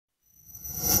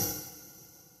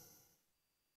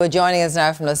Joining us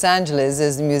now from Los Angeles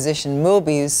is the musician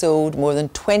Moby, who sold more than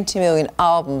 20 million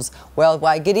albums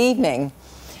worldwide. Good evening.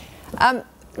 Hi,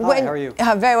 how are you?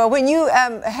 Very well. When you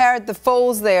heard the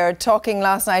Foles there talking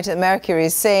last night at Mercury,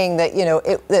 saying that, you know,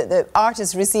 the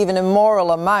artists receive an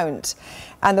immoral amount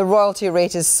and the royalty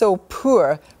rate is so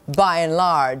poor by and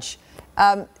large,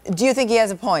 do you think he has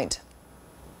a point?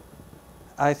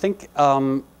 I think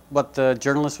what the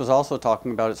journalist was also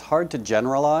talking about, it's hard to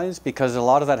generalize because a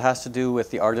lot of that has to do with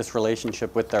the artist's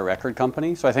relationship with their record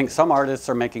company. So I think some artists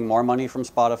are making more money from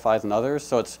Spotify than others.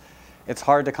 So it's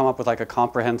hard to come up with like a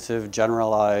comprehensive,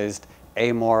 generalized,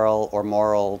 amoral or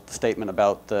moral statement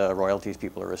about the royalties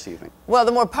people are receiving. Well,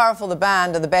 the more powerful the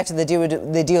band and the better the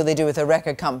deal they do with a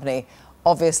record company,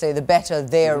 obviously the better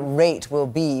their rate will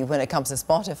be when it comes to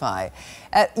Spotify.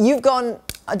 You've gone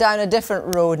down a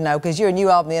different road now because your new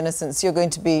album, The Innocents, you're going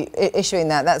to be issuing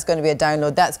that. That's going to be a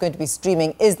download. That's going to be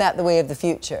streaming. Is that the way of the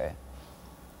future?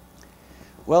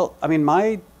 Well, I mean,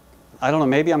 I don't know,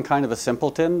 maybe I'm kind of a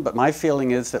simpleton, but my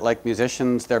feeling is that like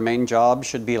musicians, their main job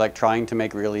should be like trying to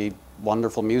make really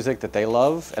wonderful music that they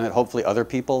love and that hopefully other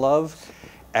people love.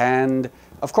 And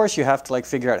of course you have to like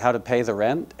figure out how to pay the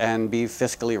rent and be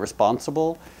fiscally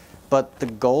responsible, but the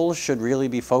goal should really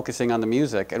be focusing on the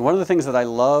music. And one of the things that I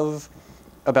love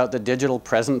about the digital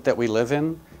present that we live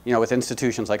in, you know, with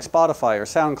institutions like Spotify or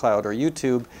SoundCloud or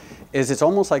YouTube, is it's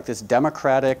almost like this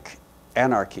democratic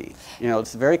anarchy. You know,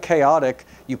 it's very chaotic.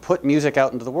 You put music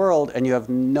out into the world and you have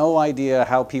no idea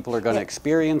how people are going to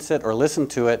experience it or listen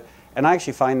to it. And I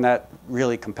actually find that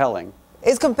really compelling.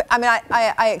 I mean,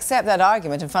 I accept that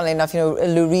argument, and funnily enough, you know,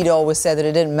 Lou Reed always said that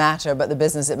it didn't matter about the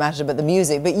business, it mattered about the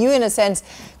music. But you, in a sense,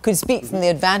 could speak from the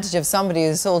advantage of somebody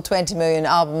who sold 20 million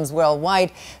albums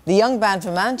worldwide. The young band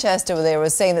from Manchester over there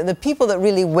was saying that the people that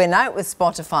really win out with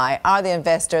Spotify are the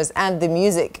investors and the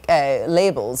music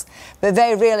labels, but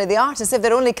very rarely the artists, if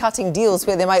they're only cutting deals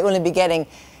where they might only be getting,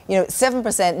 you know,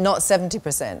 7%, not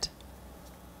 70%.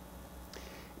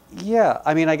 Yeah,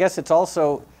 I mean, I guess it's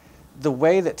also the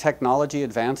way that technology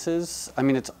advances. I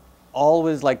mean, it's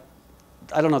always like,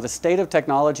 I don't know, the state of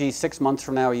technology 6 months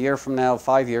from now, a year from now,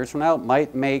 5 years from now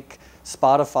might make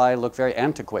Spotify look very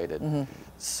antiquated.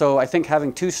 So I think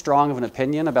having too strong of an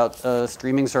opinion about a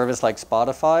streaming service like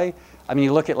Spotify, I mean,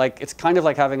 you look at like, it's kind of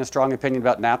like having a strong opinion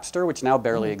about Napster, which now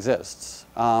barely exists.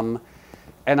 And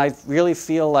I really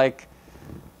feel like,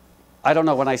 I don't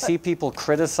know, when I see people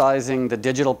criticizing the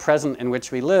digital present in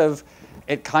which we live,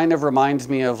 it kind of reminds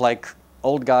me of like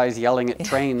old guys yelling at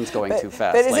trains going too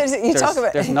fast.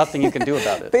 But there's nothing you can do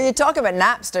about it. But you talk about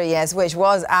Napster, yes, which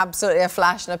was absolutely a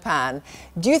flash in a pan.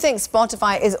 Do you think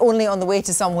Spotify is only on the way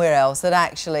to somewhere else, that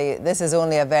actually this is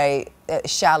only a very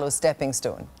shallow stepping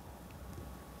stone?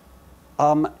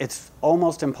 It's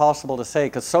almost impossible to say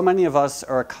because so many of us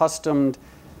are accustomed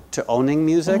to owning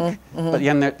music, but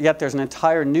yet there's an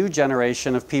entire new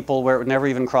generation of people where it would never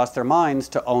even cross their minds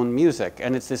to own music.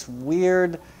 And it's this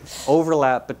weird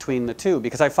overlap between the two,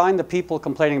 because I find the people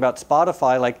complaining about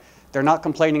Spotify, like, they're not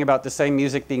complaining about the same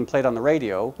music being played on the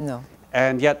radio. No.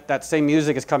 And yet that same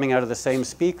music is coming out of the same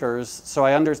speakers. So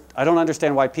I don't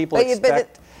understand why people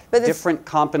expect different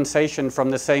compensation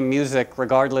from the same music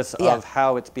regardless of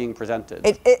how it's being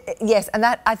presented. Yes, and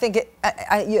that, I think,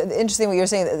 interesting what you're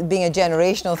saying, being a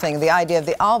generational thing. The idea of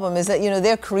the album is that, you know,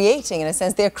 they're creating, in a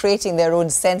sense, they're creating their own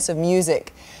sense of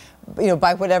music, you know,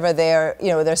 by whatever they're, you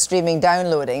know, they're streaming,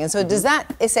 downloading. And so does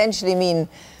that essentially mean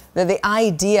that the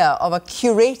idea of a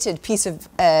curated piece of,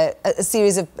 a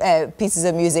series of pieces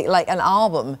of music, like an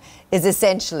album, is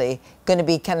essentially going to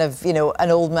be kind of, you know,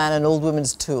 an old man and old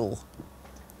woman's tool?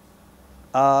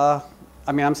 I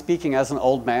mean, I'm speaking as an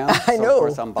old man, I know. So of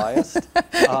course I'm biased.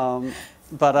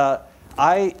 But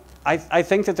I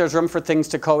think that there's room for things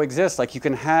to coexist. Like you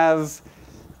can have,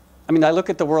 I mean, I look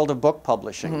at the world of book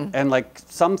publishing, and like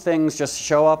some things just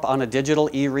show up on a digital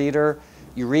e-reader.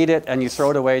 You read it and you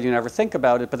throw it away and you never think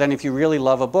about it. But then if you really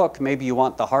love a book, maybe you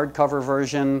want the hardcover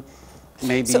version,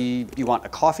 maybe you want a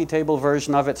coffee table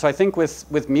version of it. So I think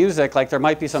with music, like there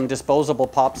might be some disposable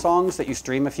pop songs that you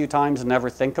stream a few times and never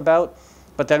think about.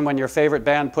 But then when your favorite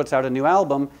band puts out a new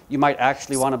album, you might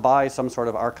actually want to buy some sort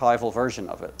of archival version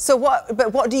of it. So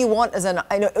what do you want as an,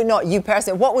 I know, not you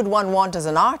personally, what would one want as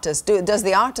an artist? Does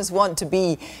the artist want to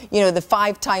be, you know, the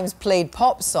 5 times played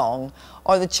pop song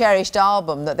or the cherished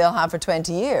album that they'll have for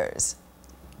 20 years?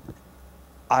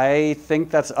 I think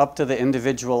that's up to the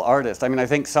individual artist. I mean, I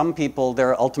think some people,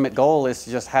 their ultimate goal is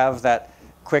to just have that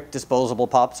quick disposable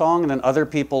pop song, and then other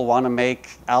people want to make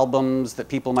albums that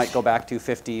people might go back to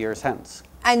 50 years hence.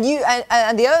 And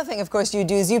the other thing, of course, you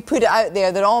do is you put it out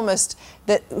there that almost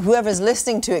that whoever's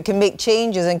listening to it can make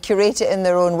changes and curate it in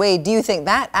their own way. Do you think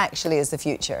that actually is the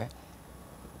future?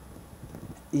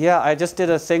 Yeah, I just did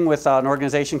a thing with an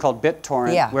organization called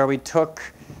BitTorrent where we took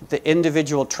the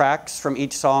individual tracks from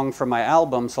each song from my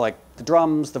album, so like the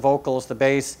drums, the vocals, the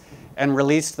bass, and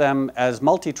released them as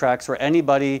multi-tracks where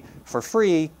anybody for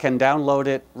free can download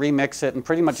it, remix it, and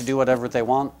pretty much do whatever they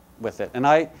want with it. And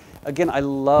I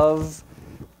love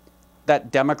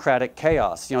that democratic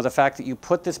chaos. You know, the fact that you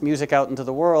put this music out into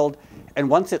the world, and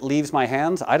once it leaves my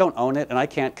hands, I don't own it and I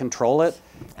can't control it.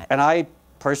 And I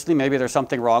personally, maybe there's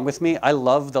something wrong with me, I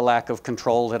love the lack of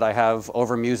control that I have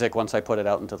over music once I put it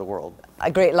out into the world.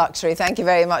 A great luxury. Thank you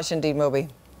very much indeed, Moby.